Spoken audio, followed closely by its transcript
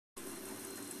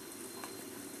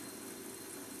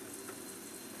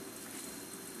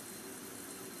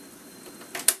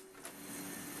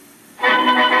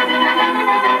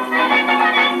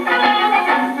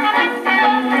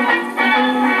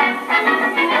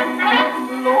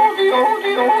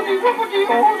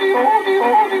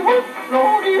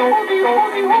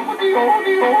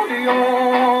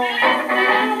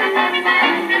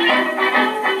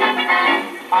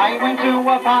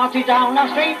a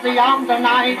stately on the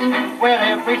night, where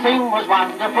everything was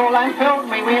wonderful and filled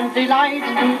me with delight.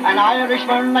 An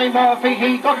Irishman named Murphy,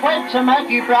 he got wed to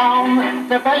Maggie Brown.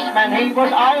 The best man, he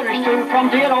was Irish too, from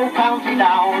dear old County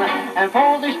Down. And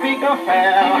for this big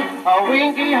affair, a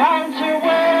winky hand to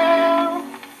wear.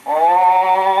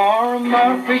 Oh,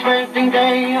 Murphy's wedding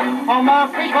day, oh,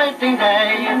 Murphy's wedding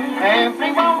day.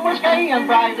 Everyone was gay and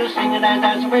bright, singing and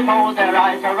dancing before their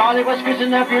eyes. Riley was kissing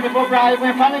their beautiful bride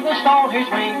when Flanagan stole his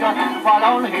ring, while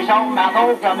on his own mouth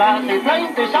old Murphy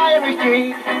played this Irish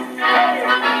jig.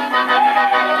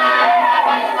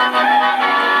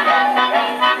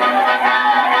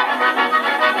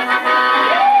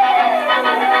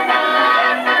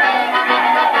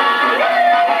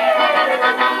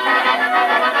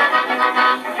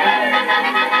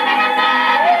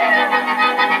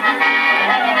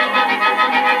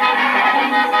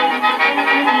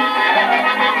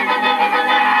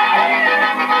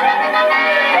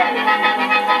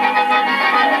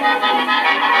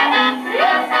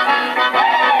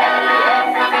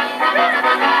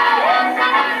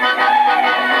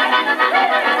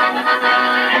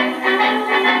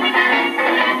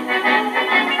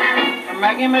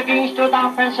 McGee stood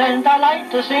up and said, "I'd like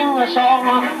to sing a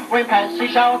song." When Patsy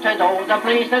shouted, "Oh, the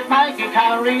please let Maggie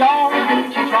carry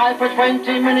on." She tried for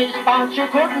 20 minutes, but she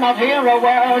could not hear a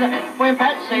word. When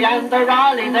Patsy and the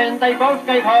Riley, then they both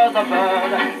gave her the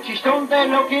bird. She stood there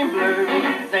looking blue,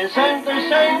 then sent the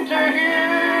same to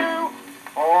Hugh.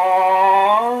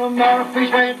 Oh,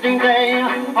 Murphy's wedding day,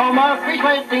 oh, Murphy's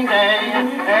wedding day.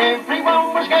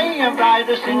 Everyone was gay and bright,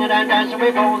 singing and dancing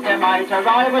with all their might.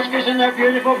 Riley was kissing their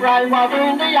beautiful bride while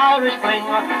doing the Irish fling.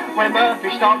 When Murphy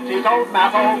stopped his old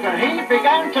mouth organ, he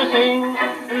began to sing.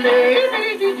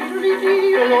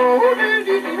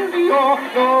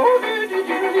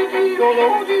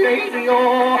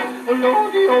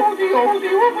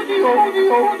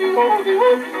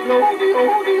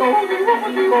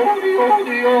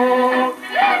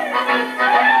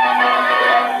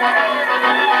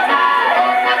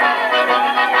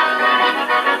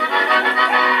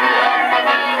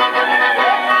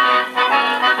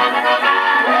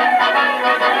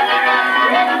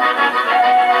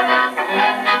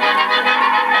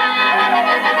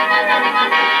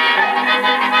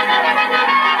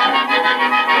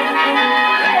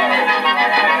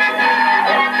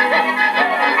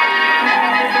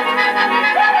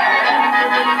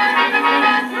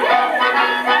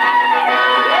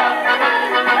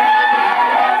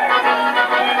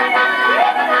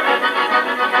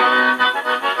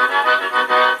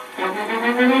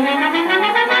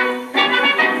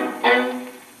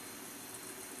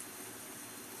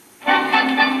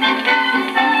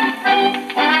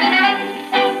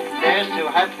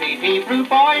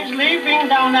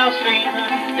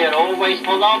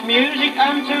 Full of music,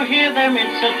 and to hear them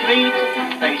it's a treat.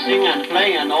 They sing and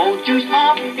play an old juiced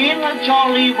harp in a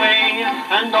jolly way,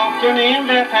 and often in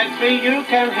their factory you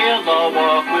can hear the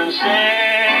workmen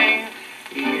say,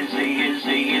 "Izzy,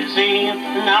 Izzy, Izzy,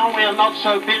 now we're not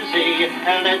so busy,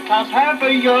 and let us have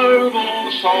a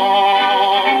yodel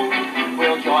song."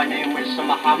 We'll join in with some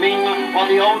humming while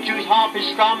the old juiced harp is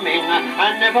strumming,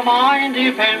 and never mind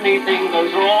if anything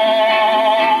goes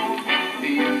wrong.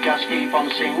 You just keep on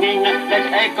singing,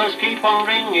 let echoes keep on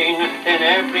ringing, then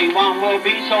everyone will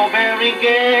be so very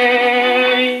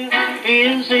gay.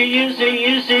 Izzy, Izzy,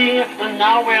 Izzy,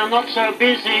 now we're not so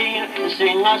busy,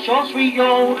 sing us your sweet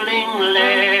yodeling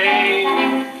lay.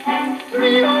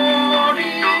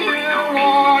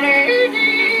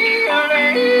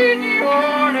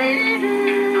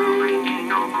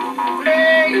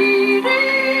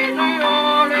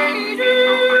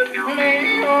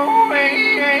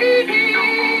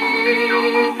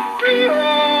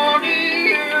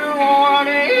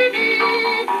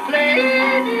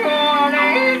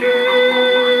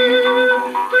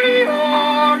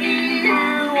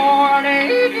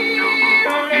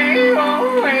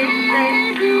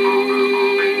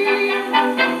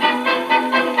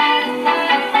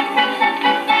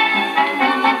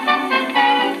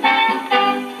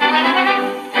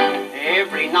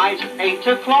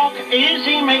 O'clock,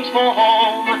 Izzy makes for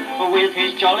home. With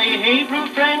his jolly Hebrew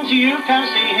friends you can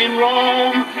see him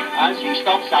roam. As he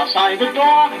stops outside the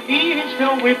door, he is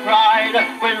filled with pride,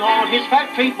 when all his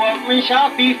factory workmen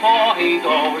shout before he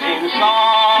goes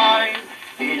inside.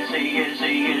 Izzy,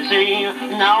 Izzy, Izzy,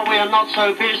 now we're not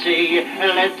so busy,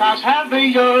 let us have a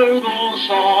yodel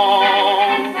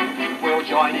song. We'll you'll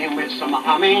join in with some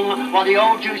humming while the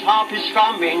old Jew's harp is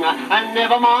strumming, and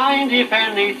never mind if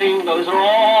anything goes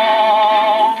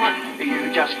wrong.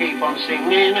 You just keep on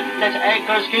singing, let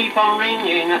echoes keep on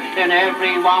ringing, then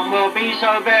everyone will be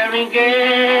so very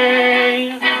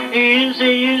gay.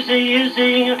 Izzy, Izzy,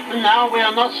 Izzy, now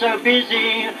we're not so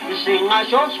busy, sing a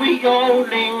short sweet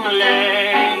yodeling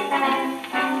lay.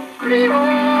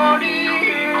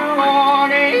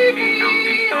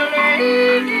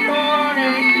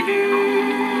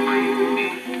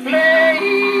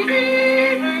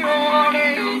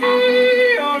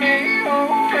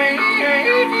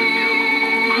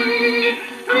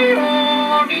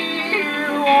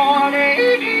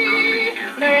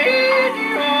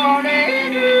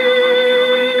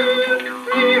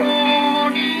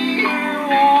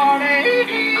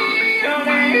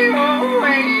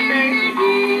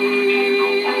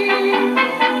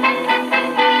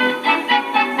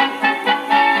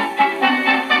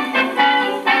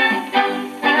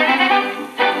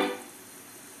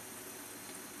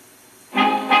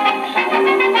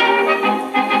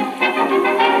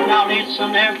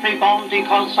 Listen everybody,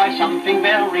 cause I've something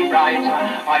very bright.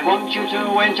 I want you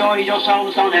to enjoy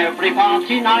yourselves on every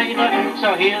party night.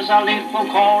 So here's a little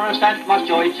chorus that much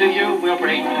joy to you will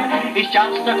bring. It's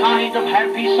just the kind of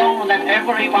happy song that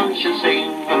everyone should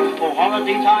sing. Oh,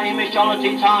 holiday time is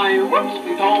jollity time, whoops,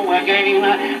 we go again.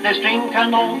 Let's drink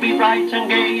and all be bright and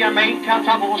gay and make our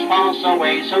troubles pass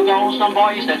away. So girls and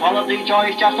boys, let holiday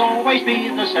joys just always be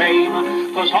the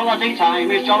same. Cause holiday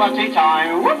time is jollity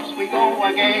time, whoops, we go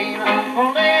again.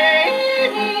 Oh,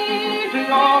 lady,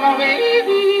 Viola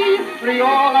lady,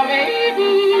 Viola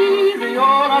lady,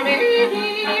 Viola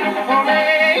lady, oh,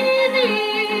 lady,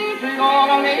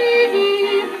 Viola lady,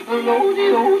 lodi,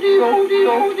 lodi, lodi,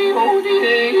 lodi, lodi,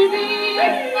 lady.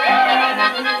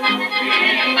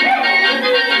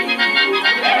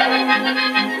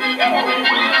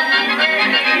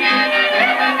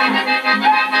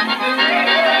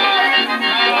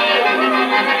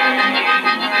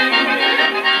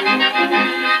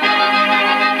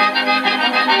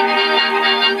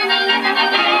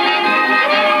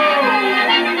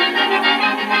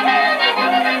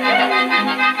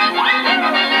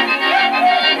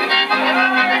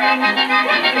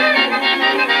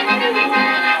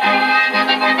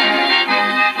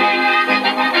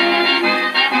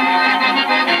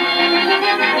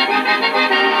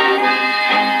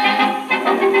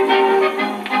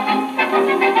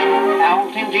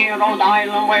 Rhode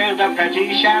Island where the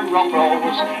pretty shamrock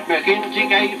grows, McGinty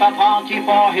gave a party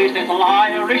for his little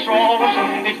Irish rose.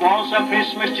 It was a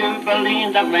Christmas jubilee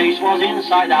and the place was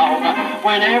inside out.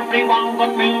 When everyone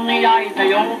got moony-eyed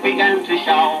they all began to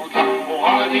shout, oh,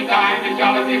 holiday time is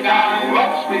jollity time,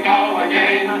 whoops, we go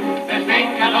again. Let's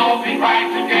drink and all be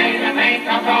bright and gay and make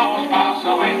our troubles pass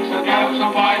away. So girls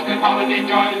and boys, let holiday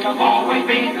joys will always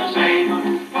be the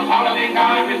same. Cause holiday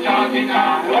time is jollity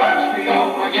time, whoops, we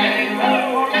go again.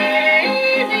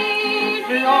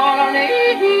 Viola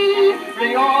lady,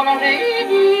 Viola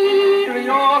lady,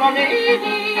 Viola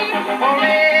lady, oh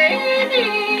lady,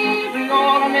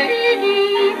 Viola lady,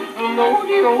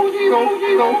 lodi, lodi, lodi,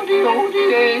 lodi, lodi,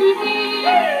 lady.